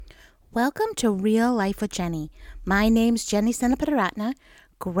Welcome to Real Life with Jenny. My name's Jenny Senaparatna.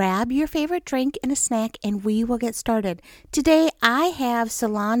 Grab your favorite drink and a snack and we will get started. Today I have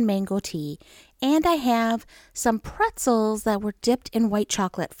Ceylon mango tea and I have some pretzels that were dipped in white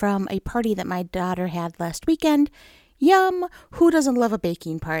chocolate from a party that my daughter had last weekend. Yum! Who doesn't love a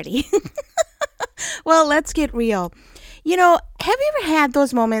baking party? Well, let's get real. You know, have you ever had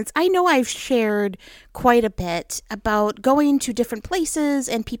those moments? I know I've shared quite a bit about going to different places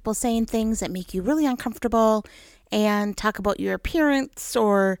and people saying things that make you really uncomfortable and talk about your appearance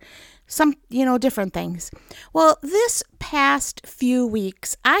or some, different things. Well, this past few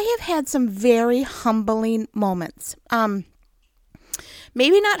weeks, I have had some very humbling moments.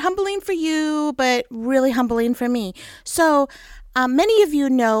 Maybe not humbling for you, but really humbling for me. So, many of you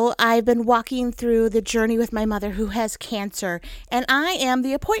know I've been walking through the journey with my mother who has cancer, and I am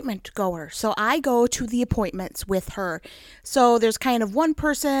the appointment goer. So I go to the appointments with her. So there's kind of one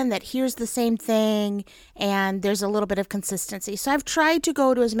person that hears the same thing, and there's a little bit of consistency. So I've tried to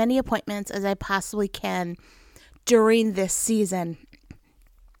go to as many appointments as I possibly can during this season.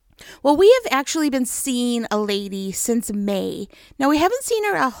 Well, we have actually been seeing a lady since May. Now, we haven't seen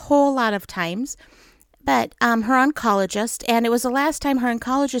her a whole lot of times, but her oncologist, and it was the last time her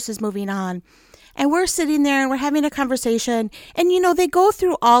oncologist is moving on. And we're sitting there and we're having a conversation. And, they go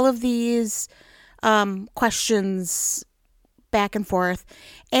through all of these questions back and forth.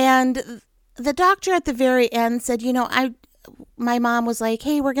 And the doctor at the very end said, my mom was like,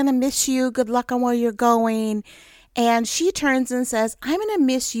 hey, we're going to miss you. Good luck on where you're going. And she turns and says, I'm going to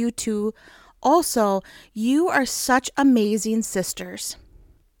miss you too. Also, you are such amazing sisters.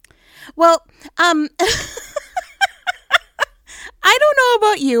 Well, I don't know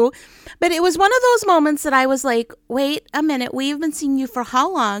about you, but it was one of those moments that I was like, wait a minute, we've been seeing you for how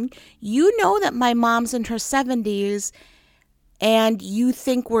long? You know that my mom's in her 70s and you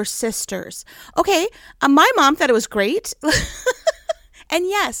think we're sisters. Okay, my mom thought it was great. And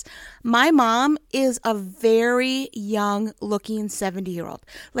yes, my mom is a very young looking 70-year-old.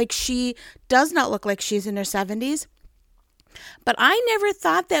 Like, she does not look like she's in her 70s. But I never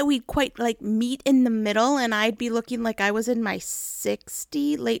thought that we'd quite meet in the middle and I'd be looking like I was in my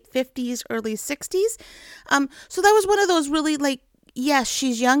late 50s, early 60s. So that was one of those really yes,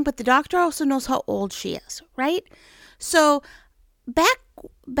 she's young, but the doctor also knows how old she is, right? So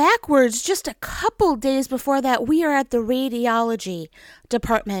backwards, just a couple days before that, we are at the radiology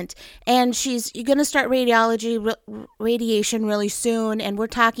department and you're going to start radiation really soon. And we're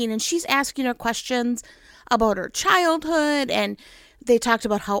talking and she's asking her questions about her childhood, and they talked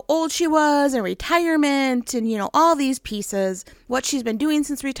about how old she was and retirement and, all these pieces, what she's been doing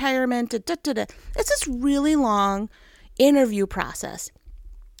since retirement. It's this really long interview process.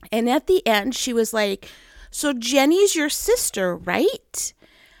 And at the end, she was like, so Jenny's your sister, right?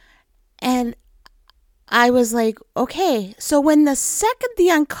 And I was like, okay. So when the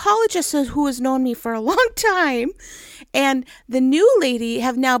oncologist who has known me for a long time and the new lady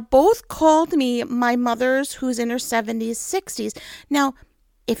have now both called me my mother's who's in her 70s, 60s. Now,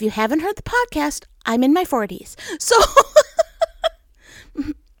 if you haven't heard the podcast, I'm in my 40s. So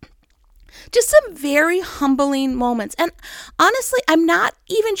just some very humbling moments. And honestly, I'm not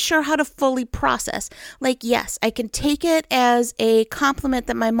even sure how to fully process. Yes, I can take it as a compliment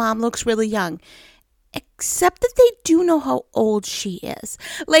that my mom looks really young. Except that they do know how old she is.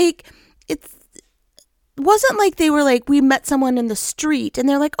 It wasn't like they were we met someone in the street and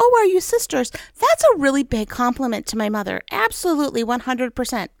they're like, oh, are you sisters? That's a really big compliment to my mother. Absolutely,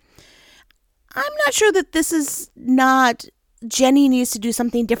 100%. I'm not sure that this is not Jenny needs to do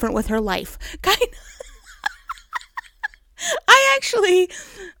something different with her life. I actually,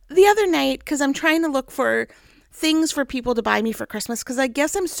 the other night, because I'm trying to look for things for people to buy me for Christmas, because I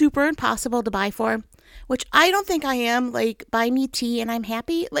guess I'm super impossible to buy for, which I don't think I am. Buy me tea and I'm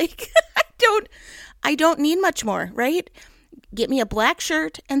happy. I don't need much more, right? Get me a black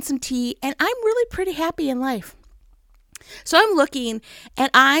shirt and some tea and I'm really pretty happy in life. So I'm looking and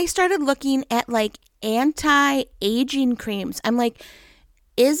I started looking at anti-aging creams. I'm like,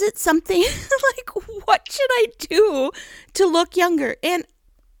 is it something what should I do to look younger? And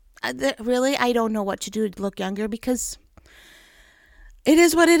really, I don't know what to do to look younger because it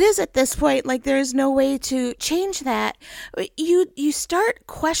is what it is at this point. There's no way to change that. You start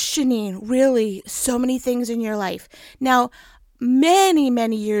questioning really so many things in your life. Now, many,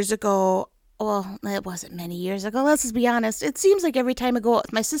 many years ago, well, it wasn't many years ago. Let's just be honest. It seems like every time I go out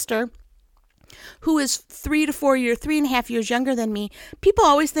with my sister, who is 3.5 years younger than me, people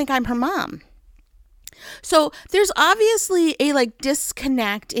always think I'm her mom. So there's obviously a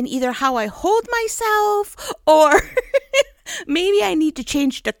disconnect in either how I hold myself or Maybe I need to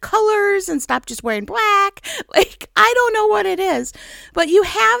change the colors and stop just wearing black. Like, I don't know what it is. But you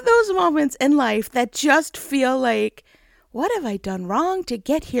have those moments in life that just feel like, what have I done wrong to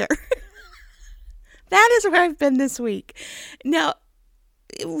get here? That is where I've been this week. Now,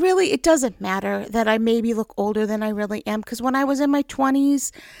 really, it doesn't matter that I maybe look older than I really am, because when I was in my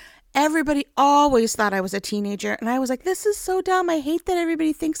 20s, everybody always thought I was a teenager. And I was like, this is so dumb. I hate that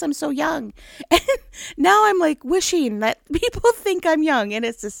everybody thinks I'm so young. And now I'm like wishing that people think I'm young. And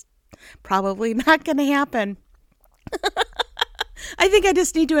it's just probably not going to happen. I think I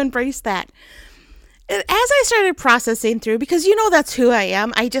just need to embrace that. As I started processing through, because that's who I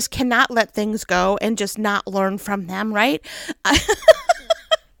am. I just cannot let things go and just not learn from them, right?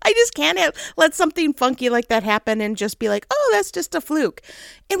 I just can't let something funky like that happen and just be like, oh, that's just a fluke.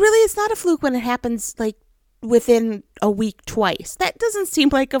 It really is not a fluke when it happens like within a week twice. That doesn't seem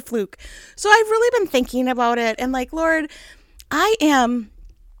like a fluke. So I've really been thinking about it and like, Lord, I am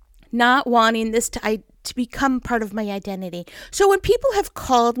not wanting this to become part of my identity. So when people have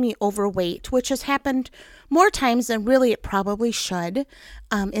called me overweight, which has happened more times than really it probably should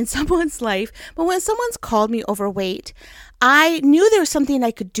in someone's life, but when someone's called me overweight, I knew there was something I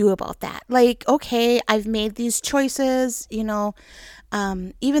could do about that. Like, okay, I've made these choices, even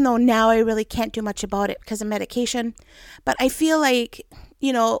though now I really can't do much about it because of medication. But I feel like,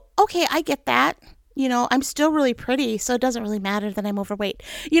 okay, I get that. I'm still really pretty, so it doesn't really matter that I'm overweight.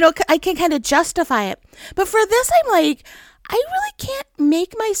 I can kind of justify it. But for this, I'm like, I really can't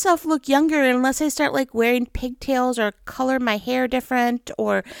make myself look younger unless I start like wearing pigtails or color my hair different.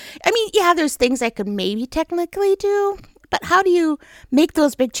 Or, yeah, there's things I could maybe technically do. But how do you make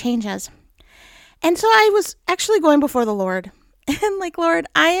those big changes? And so I was actually going before the Lord. And like, Lord,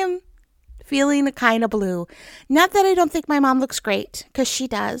 I am feeling kind of blue. Not that I don't think my mom looks great, because she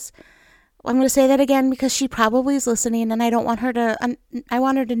does. I'm going to say that again because she probably is listening and I don't want her to, I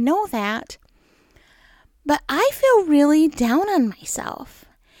want her to know that. But I feel really down on myself.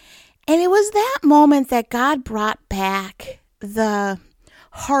 And it was that moment that God brought back the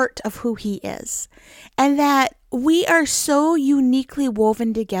heart of who He is. And that we are so uniquely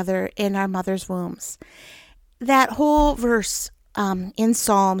woven together in our mother's wombs. That whole verse in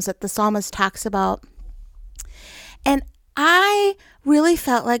Psalms that the psalmist talks about. And I really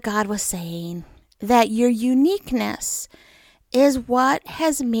felt like God was saying that your uniqueness is what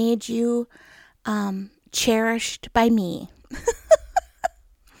has made you cherished by me.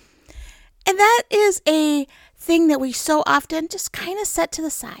 And that is a thing that we so often just kind of set to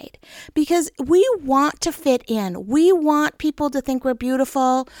the side because we want to fit in. We want people to think we're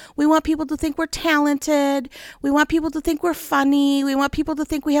beautiful. We want people to think we're talented. We want people to think we're funny. We want people to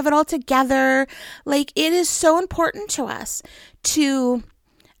think we have it all together. Like, it is so important to us to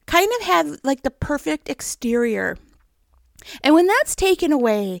kind of have like the perfect exterior. And when that's taken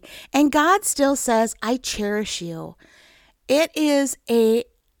away and God still says, I cherish you, it is an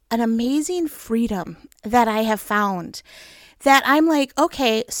amazing freedom that I have found, that I'm like,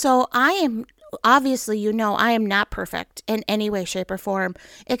 okay, so I am, obviously, I am not perfect in any way, shape, or form,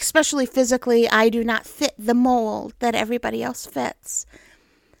 especially physically. I do not fit the mold that everybody else fits.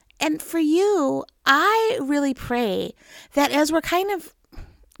 And for you, I really pray that as we're kind of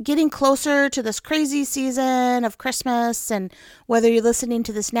getting closer to this crazy season of Christmas, and whether you're listening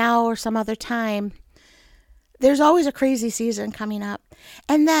to this now or some other time, there's always a crazy season coming up.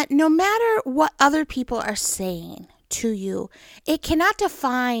 And that no matter what other people are saying to you, it cannot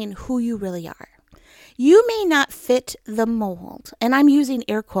define who you really are. You may not fit the mold, and I'm using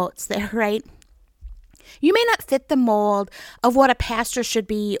air quotes there, right? You may not fit the mold of what a pastor should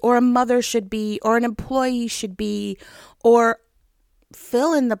be, or a mother should be, or an employee should be, or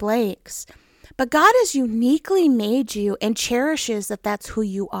fill in the blanks. But God has uniquely made you and cherishes that that's who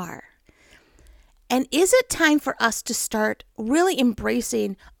you are. And is it time for us to start really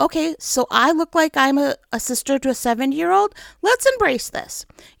embracing, okay, so I look like I'm a sister to a 70-year-old? Let's embrace this.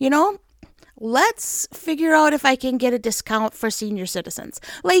 Let's figure out if I can get a discount for senior citizens.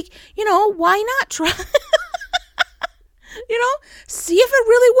 Like, why not try? See if it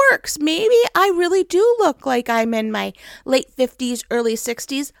really works. Maybe I really do look like I'm in my late 50s, early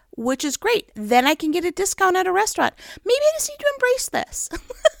 60s, which is great. Then I can get a discount at a restaurant. Maybe I just need to embrace this.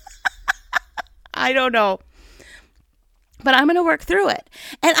 I don't know. But I'm going to work through it.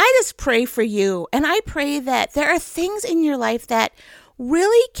 And I just pray for you. And I pray that there are things in your life that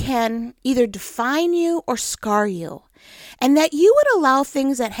really can either define you or scar you. and that you would allow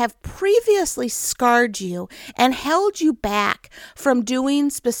things that have previously scarred you and held you back from doing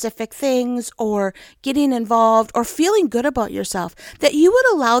specific things or getting involved or feeling good about yourself, that you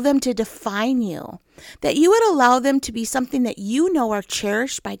would allow them to define you, that you would allow them to be something that you know are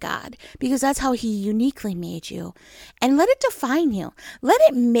cherished by God, because that's how He uniquely made you, and let it define you. Let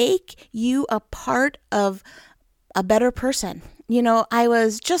it make you a part of a better person. I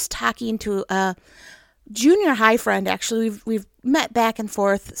was just talking to a junior high friend. Actually, we've met back and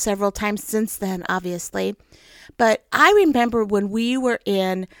forth several times since then, obviously. But I remember when we were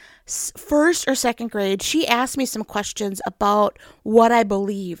in first or second grade, she asked me some questions about what I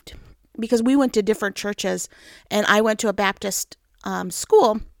believed, because we went to different churches, and I went to a Baptist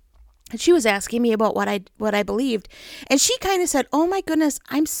school. And she was asking me about what I believed, and she kind of said, "Oh my goodness,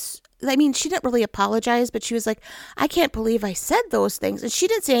 she didn't really apologize, but she was like, I can't believe I said those things." And she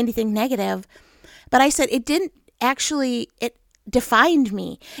didn't say anything negative, but I said it defined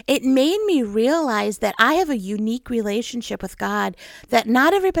me. It made me realize that I have a unique relationship with God that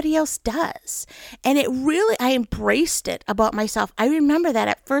not everybody else does. And I embraced it about myself. I remember that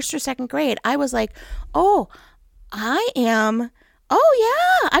at first or second grade, I was like, oh,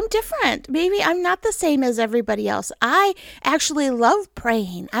 I'm different. Maybe I'm not the same as everybody else. I actually love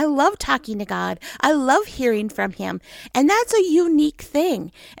praying. I love talking to God. I love hearing from Him. And that's a unique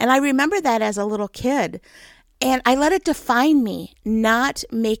thing. And I remember that as a little kid. And I let it define me, not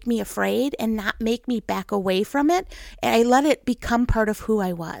make me afraid and not make me back away from it. And I let it become part of who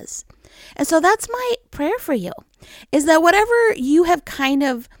I was. And so that's my prayer for you, is that whatever you have kind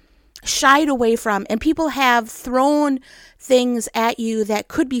of shied away from and people have thrown things at you that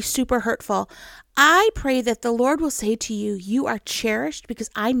could be super hurtful, I pray that the Lord will say to you, you are cherished because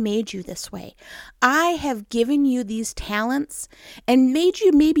I made you this way. I have given you these talents and made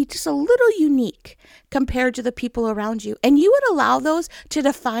you maybe just a little unique compared to the people around you. And you would allow those to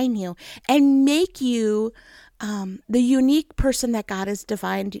define you and make you the unique person that God has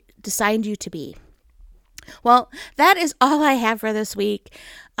designed you to be. Well, that is all I have for this week.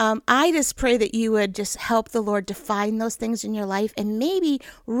 I just pray that you would just help the Lord define those things in your life and maybe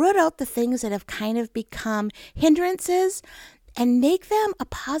root out the things that have kind of become hindrances and make them a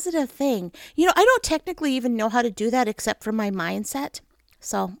positive thing. I don't technically even know how to do that except for my mindset.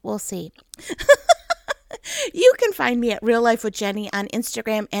 So we'll see. You can find me at Real Life with Jenny on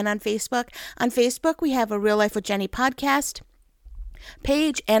Instagram and on Facebook. On Facebook, we have a Real Life with Jenny podcast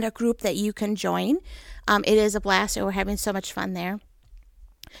page and a group that you can join. It is a blast, and we're having so much fun there.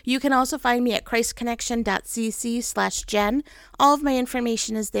 You can also find me at christconnection.cc/Jen. All of my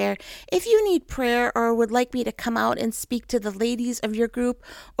information is there. If you need prayer or would like me to come out and speak to the ladies of your group,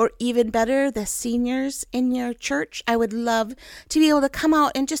 or even better, the seniors in your church, I would love to be able to come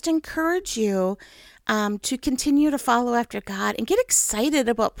out and just encourage you to continue to follow after God and get excited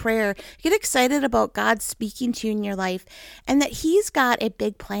about prayer, get excited about God speaking to you in your life, and that He's got a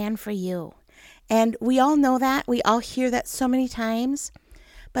big plan for you. And we all know that. We all hear that so many times.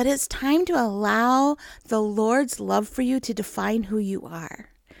 But it's time to allow the Lord's love for you to define who you are.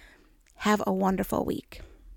 Have a wonderful week.